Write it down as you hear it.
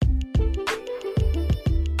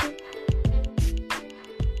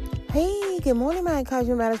Good morning, my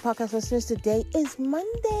Encouragement Matters podcast listeners. Today is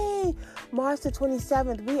Monday, March the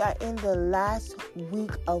 27th. We are in the last week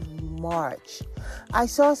of March. I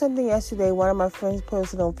saw something yesterday. One of my friends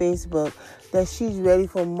posted on Facebook that she's ready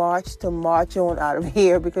for March to march on out of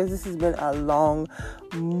here because this has been a long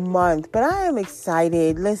month. But I am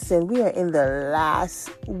excited. Listen, we are in the last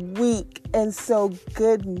week. And so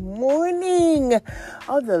good morning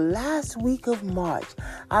of the last week of March.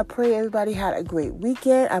 I pray everybody had a great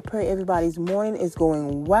weekend. I pray everybody's morning is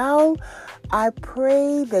going well. I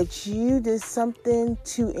pray that you did something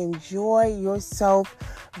to enjoy yourself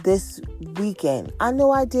this weekend. I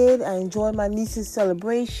know I did. I enjoyed my niece's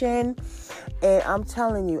celebration. And I'm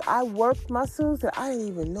telling you, I worked muscles that I didn't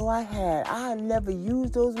even know I had. I had never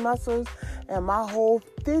used those muscles in my whole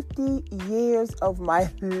 50 years of my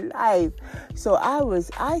life. So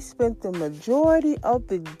I spent the majority of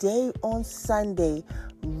the day on Sunday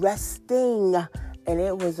resting, and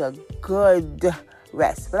it was a good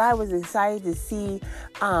rest. But I was excited to see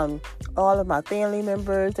all of my family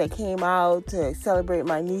members that came out to celebrate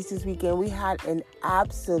my niece this weekend. We had an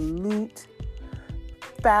absolute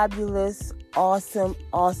fabulous, awesome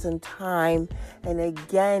time. And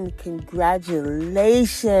again,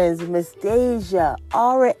 congratulations, Miss Deja,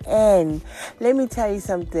 RN. Let me tell you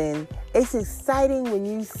something. It's exciting when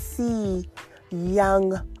you see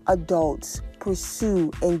young adults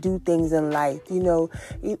pursue and do things in life,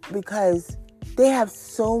 because they have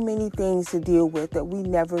so many things to deal with that we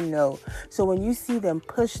never know. So when you see them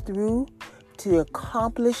push through to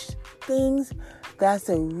accomplish things, that's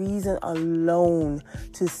a reason alone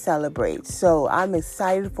to celebrate. So I'm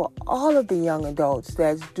excited for all of the young adults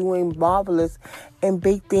that's doing marvelous and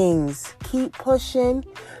big things. Keep pushing.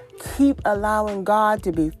 Keep allowing God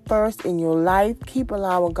to be first in your life. Keep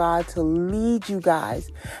allowing God to lead you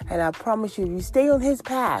guys. And I promise you, if you stay on his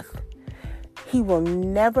path, he will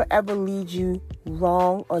never ever lead you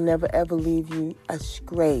wrong or never ever lead you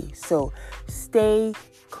astray. So stay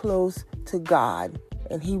close to God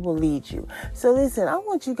and he will lead you. So listen, I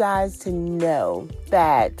want you guys to know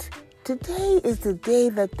that today is the day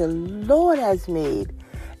that the Lord has made,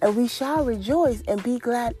 and we shall rejoice and be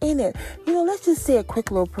glad in it. Let's just say a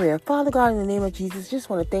quick little prayer. Father God, in the name of Jesus, just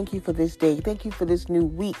want to thank you for this day. Thank you for this new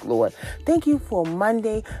week, Lord. Thank you for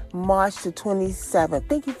Monday, March the 27th.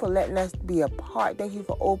 Thank you for letting us be a part. Thank you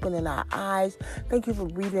for opening our eyes. Thank you for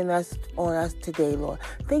breathing on us today, Lord.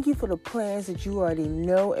 Thank you for the plans that you already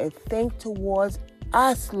know and think towards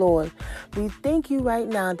us, Lord. We thank you right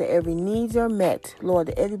now that every needs are met, Lord,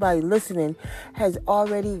 that everybody listening has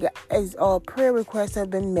already, as all prayer requests have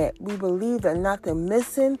been met. We believe that nothing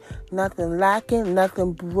missing, nothing lacking,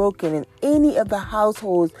 nothing broken in any of the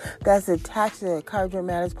households that's attached to the Encouragement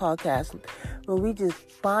Matters podcast. But we just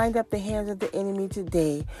bind up the hands of the enemy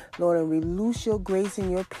today, Lord, and we loose your grace and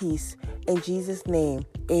your peace in Jesus' name.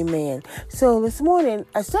 Amen. So this morning,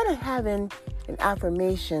 I started having an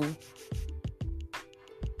affirmation.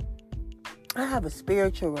 I have a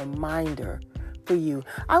spiritual reminder for you.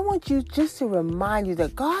 I want you just to remind you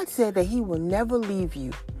that God said that he will never leave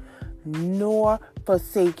you nor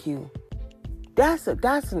forsake you. That's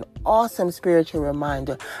an awesome spiritual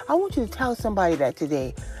reminder. I want you to tell somebody that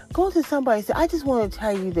today. Go to somebody and say, I just want to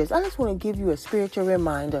tell you this. I just want to give you a spiritual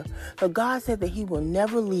reminder that God said that he will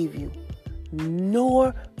never leave you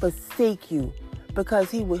nor forsake you,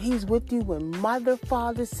 because he's with you when mother,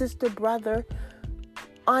 father, sister, brother,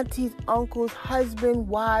 aunties, uncles, husband,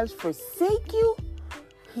 wives forsake you.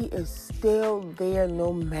 He is still there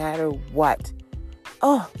no matter what.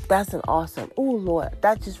 Oh, that's an awesome. Oh, Lord,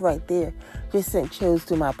 that just right there just sent chills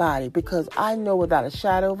to my body, because I know without a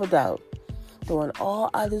shadow of a doubt that when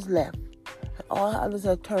all others left and all others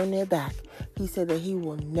have turned their back, he said that he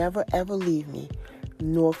will never ever leave me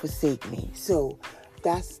nor forsake me. So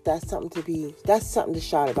that's something to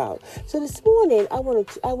shout about. So this morning I want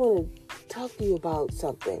to talk to you about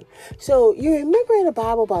something. So you remember in the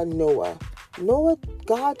Bible about Noah,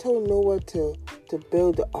 God told Noah to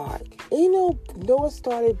build the ark. And Noah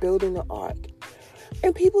started building the ark.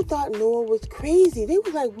 And people thought Noah was crazy. They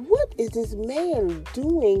were like, what is this man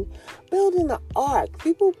doing building the ark?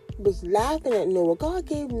 People was laughing at Noah. God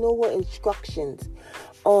gave Noah instructions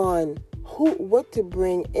on what to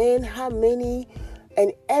bring in, how many,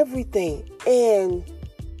 and everything. And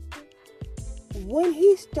when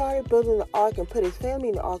he started building the ark and put his family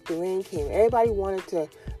in the ark, the rain came. Everybody wanted to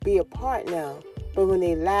be a part now. But when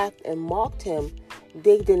they laughed and mocked him,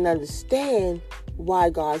 they didn't understand why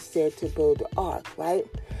God said to build the ark, right?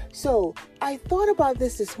 So I thought about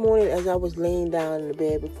this morning as I was laying down in the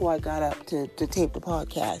bed before I got up to tape the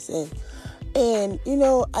podcast. And you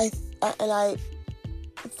know, I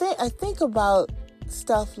think about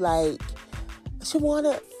stuff like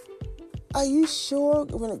Shawana, are you sure?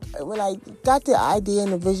 When I got the idea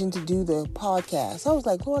and the vision to do the podcast, I was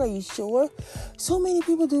like, Lord, are you sure? So many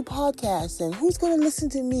people do podcasts, and who's going to listen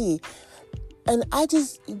to me? And I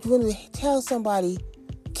just want to tell somebody,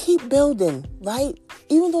 keep building, right?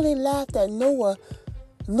 Even though they laughed at Noah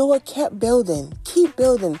kept building. Keep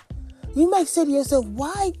building. You might say to yourself,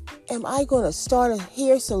 why am I going to start a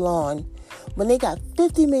hair salon when they got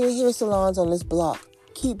 50 million hair salons on this block?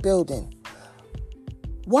 Keep building.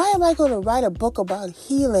 Why am I going to write a book about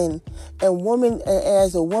healing and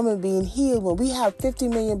as a woman being healed when we have 50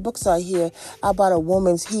 million books out here about a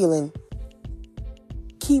woman's healing?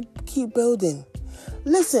 Keep building.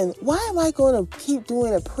 Listen, why am I going to keep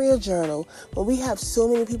doing a prayer journal when we have so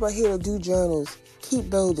many people here to do journals? Keep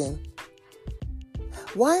building.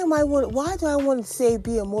 Why do I want to say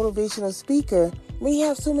be a motivational speaker when you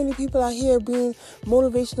have so many people out here being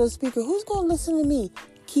motivational speaker? Who's going to listen to me?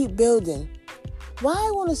 Keep building. Why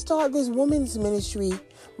I want to start this women's ministry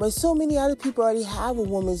when so many other people already have a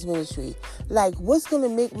women's ministry? Like, what's going to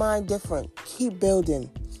make mine different? Keep building.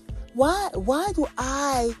 Why do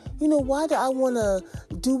I want to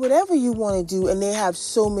do whatever you want to do and they have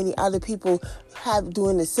so many other people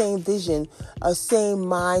doing the same vision or same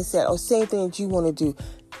mindset or same thing that you want to do?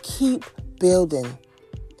 Keep building.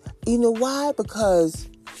 You know why? Because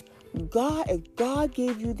if God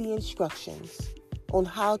gave you the instructions on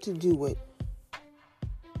how to do it,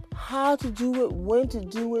 when to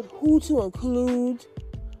do it, who to include,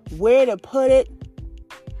 where to put it,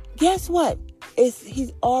 guess what?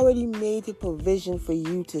 He's already made the provision for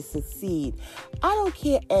you to succeed. I don't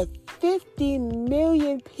care if 50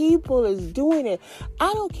 million people is doing it.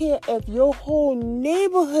 I don't care if your whole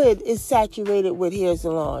neighborhood is saturated with hair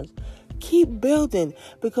salons. Keep building,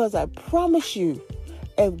 because I promise you,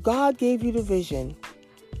 if God gave you the vision,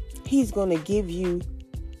 He's going to give you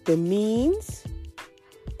the means.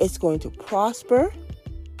 It's going to prosper,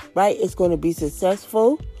 right? It's going to be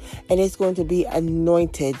successful, and it's going to be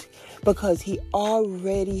anointed, because He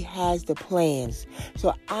already has the plans.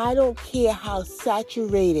 So I don't care how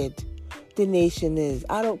saturated the nation is.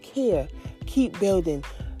 I don't care. Keep building.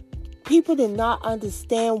 People did not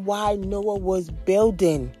understand why Noah was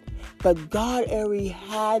building, but God already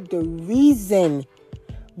had the reason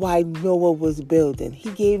why Noah was building. He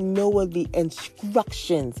gave Noah the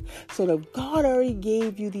instructions. So that God already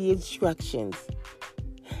gave you the instructions.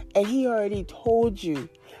 And He already told you,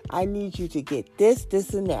 I need you to get this,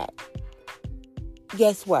 and that.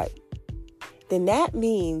 Guess what? Then that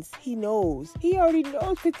means He knows. He already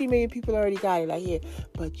knows 50 million people already got it out here.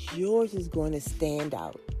 But yours is going to stand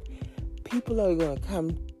out. People are going to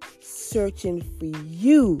come searching for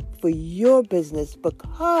you, for your business,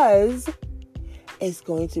 because it's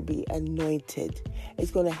going to be anointed.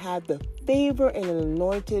 It's going to have the favor and an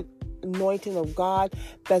anointing of God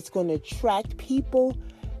that's going to attract people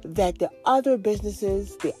that the other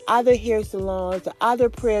businesses, the other hair salons, the other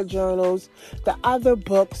prayer journals, the other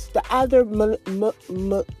books, the other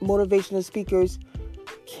motivational speakers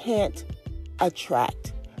can't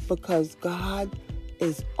attract, because God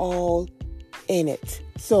is all in it.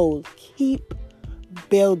 So keep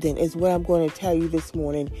building is what I'm going to tell you this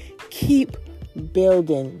morning. Keep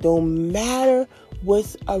building. Don't matter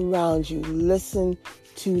what's around you. Listen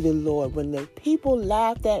to the Lord. When the people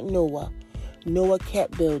laughed at Noah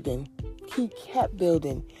kept building. He kept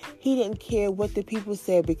building. He didn't care what the people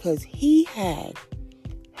said, because he had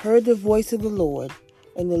heard the voice of the Lord,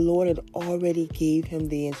 and the Lord had already gave him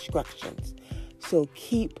the instructions. So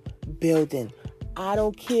keep building. I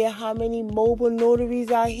don't care how many mobile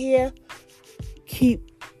notaries are here.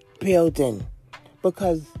 Keep building.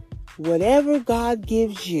 Because whatever God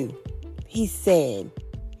gives you, He said,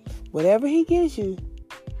 whatever He gives you,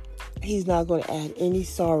 He's not going to add any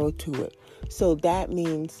sorrow to it. So that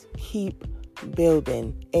means keep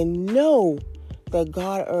building and know that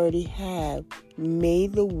God already have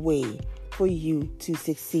made the way for you to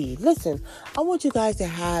succeed. Listen, I want you guys to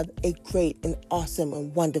have a great and awesome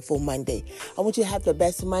and wonderful Monday. I want you to have the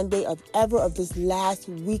best Monday of this last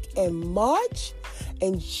week in March.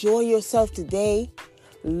 Enjoy yourself today.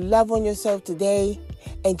 Love on yourself today.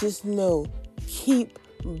 And just know, keep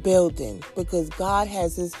building, because God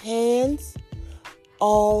has His hands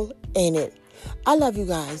all in it. I love you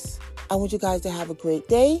guys. I want you guys to have a great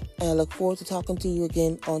day, and I look forward to talking to you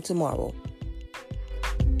again on tomorrow.